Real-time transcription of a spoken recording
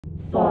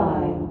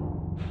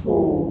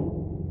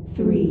4,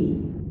 3,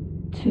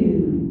 2,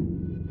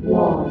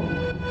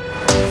 1.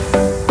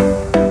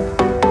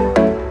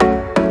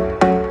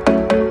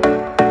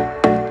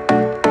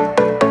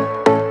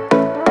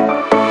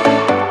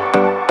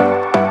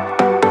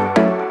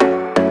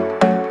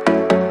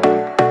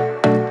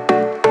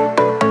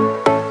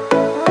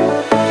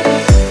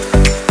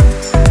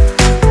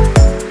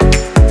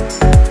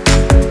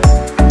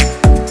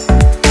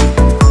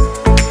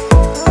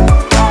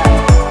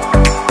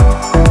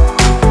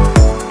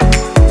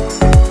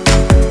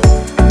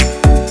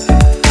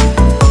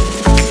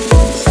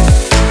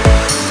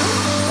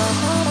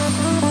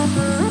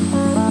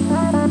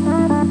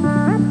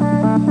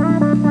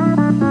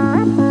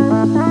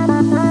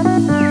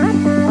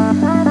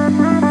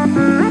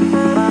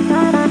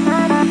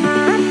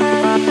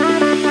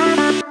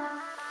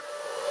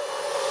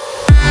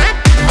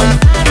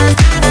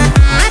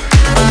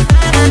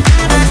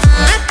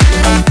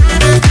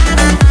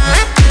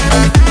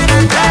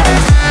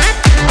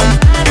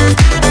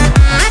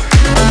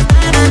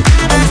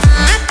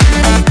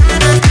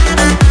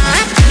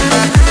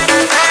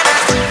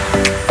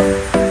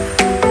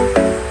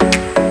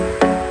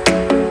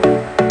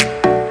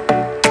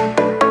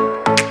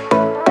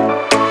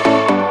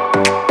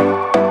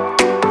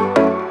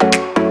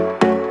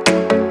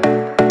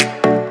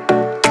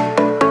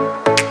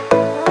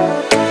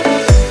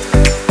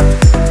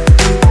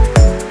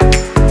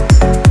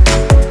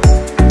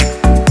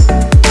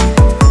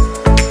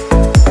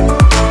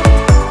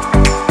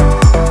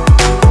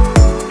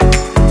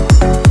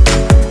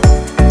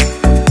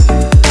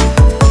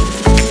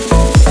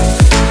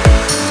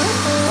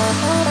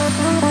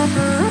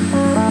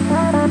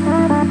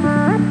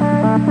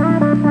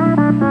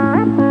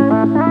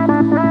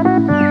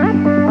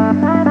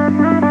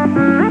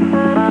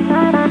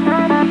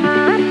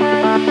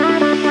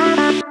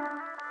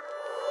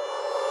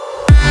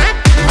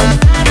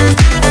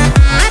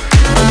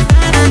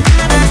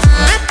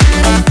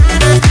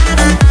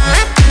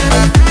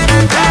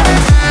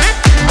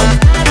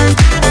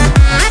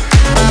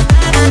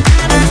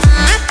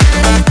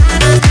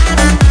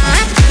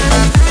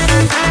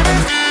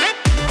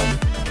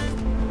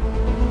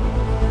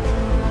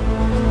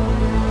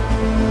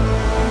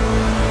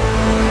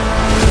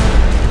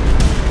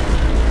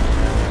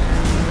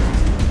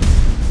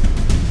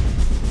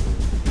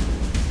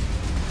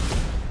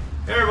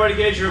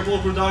 Kids, you're a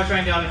Bulletproof Dog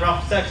Training down in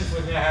Braunfels, Texas.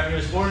 With me, I have your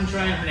newest boarding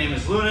trainer. Her name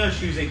is Luna.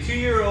 She's a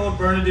 2-year-old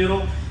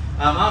BerneDoodle.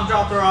 Mom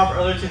dropped her off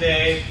earlier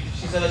today.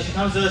 She said that she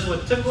comes to us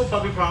with typical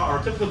puppy problem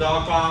or typical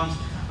dog problems.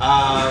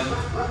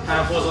 Kind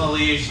of pulls on the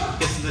leash,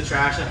 gets into the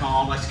trash at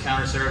home, likes to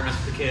counter serve, mess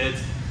with the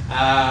kids.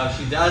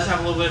 She does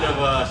have a little bit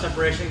of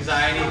separation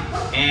anxiety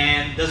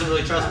and doesn't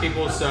really trust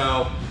people.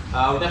 So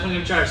we're definitely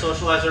going to try to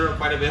socialize her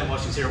quite a bit while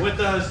she's here with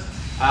us.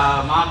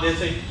 Mom did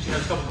say she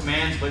knows a couple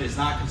commands, but it's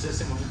not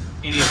consistent with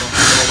any of them. So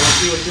we'll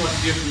see what she wants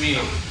to do for me.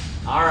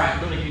 All right,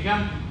 Luna, can you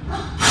come?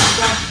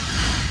 Come.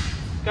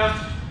 Come.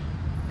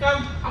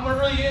 Come. I'm gonna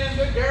reel you in,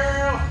 good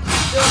girl.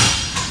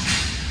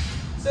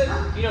 Sit.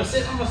 You know,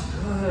 sit almost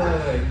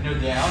good. You know,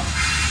 down.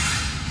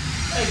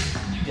 Hey,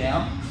 you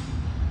down?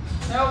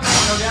 No,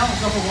 no down.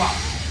 Let's go for a walk.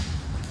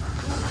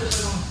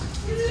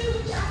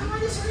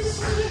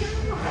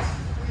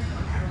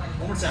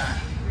 One more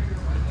time.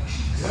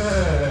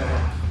 Good.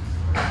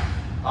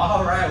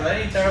 All right, well,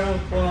 that ain't terrible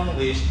pulling on the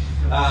leash.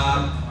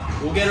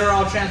 We'll get her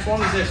all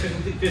transformed these next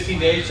 15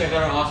 days. Check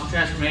out our awesome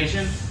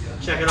transformation.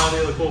 Check out all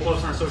the other cool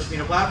posts on our social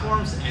media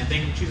platforms. And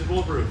thank you for choosing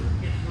Bulletproof.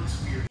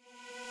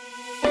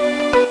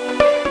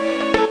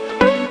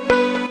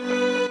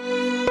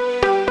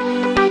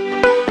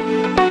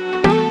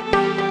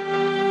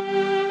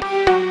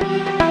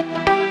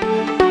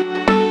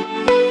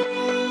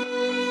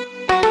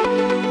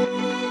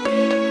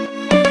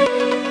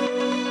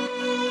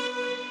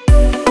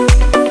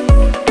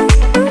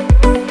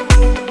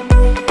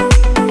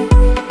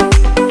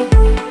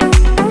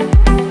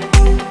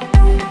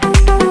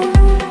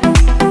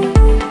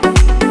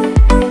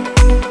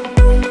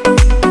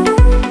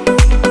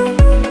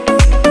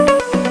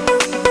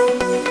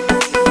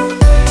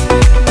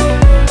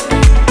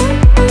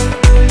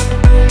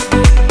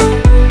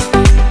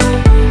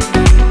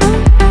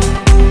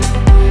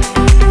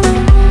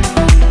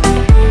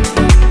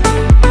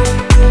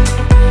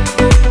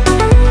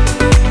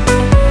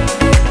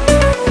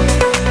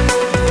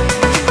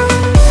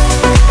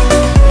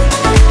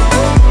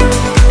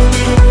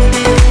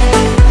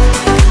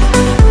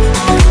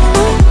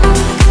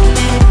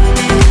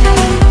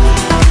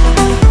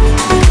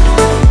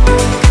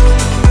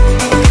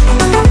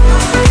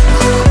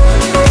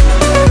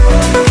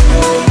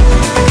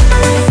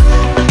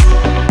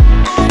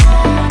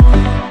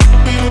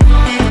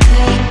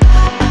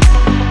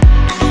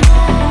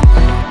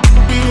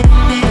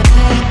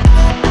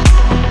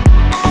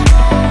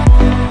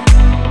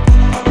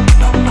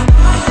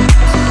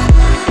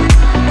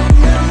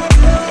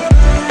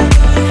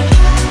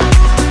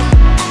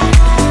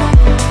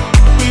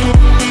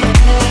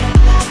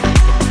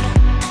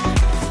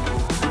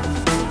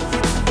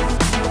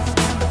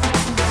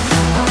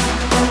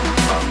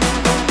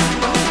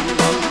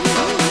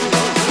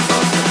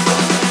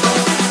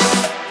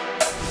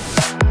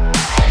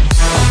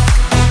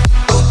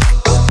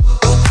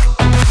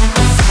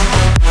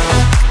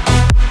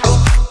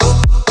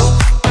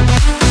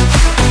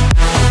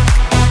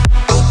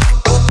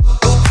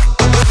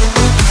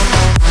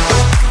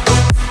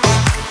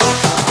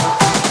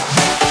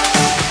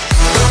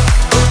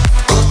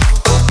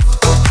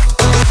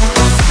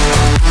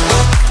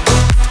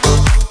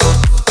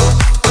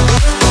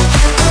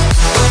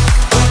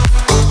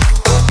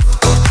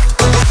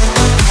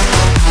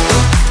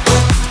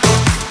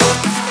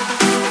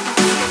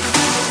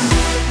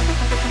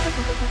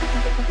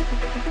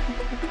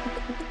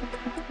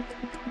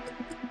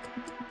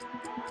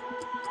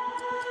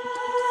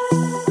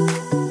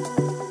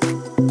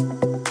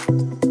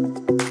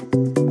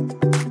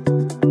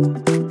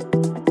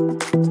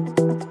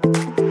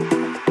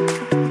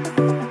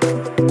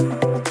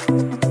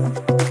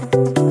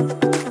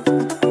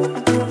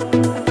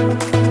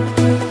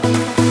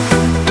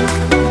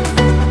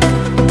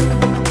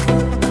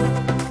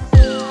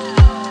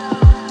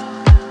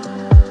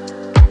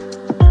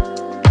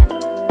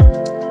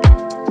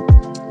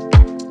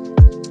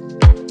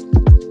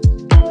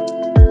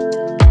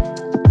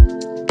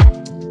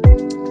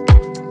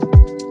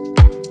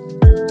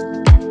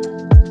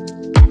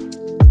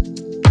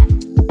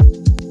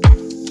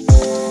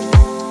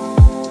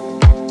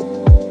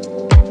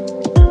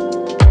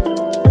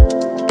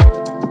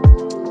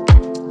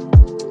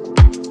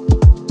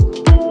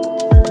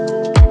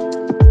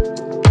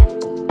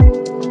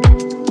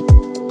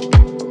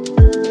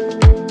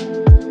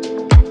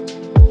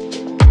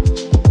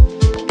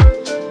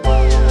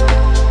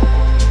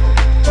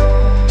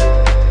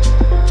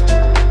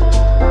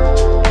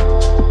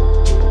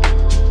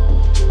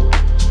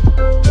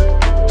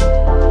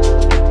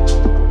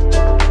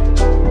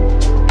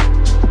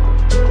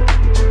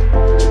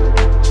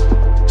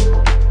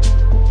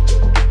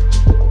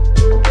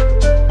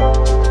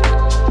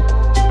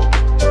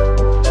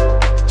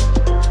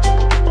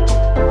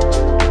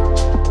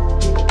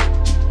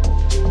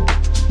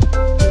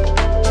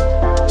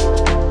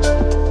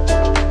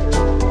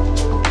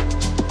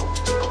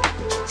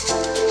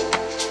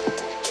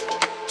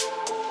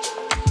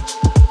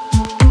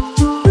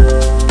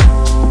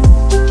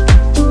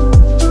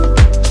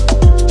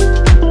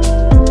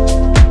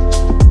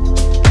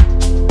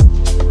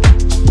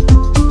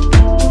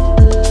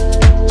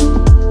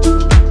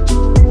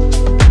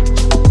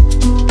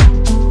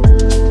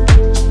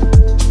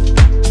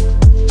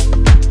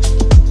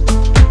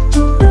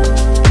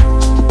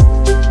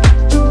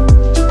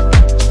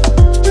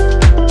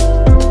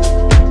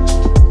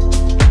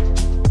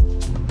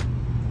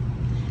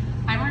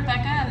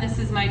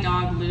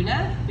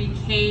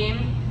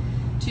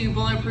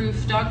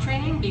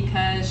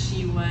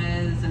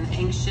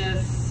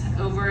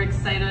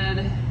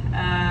 overexcited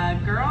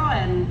girl,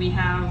 and we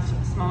have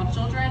small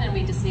children, and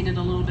we just needed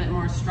a little bit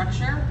more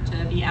structure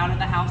to be out of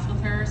the house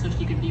with her so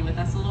she could be with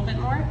us a little bit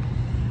more.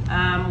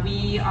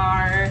 We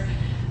are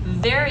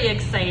very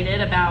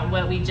excited about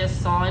what we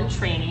just saw in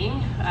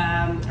training.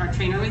 Our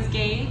trainer was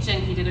Gage,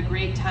 and he did a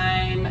great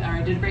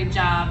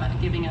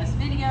job giving us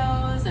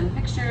videos and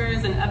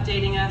pictures and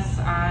updating us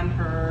on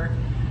her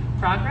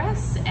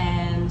progress,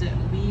 and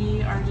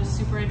we are just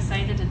super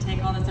excited to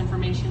take all this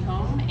information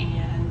home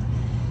and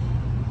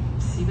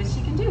see what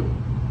she can do.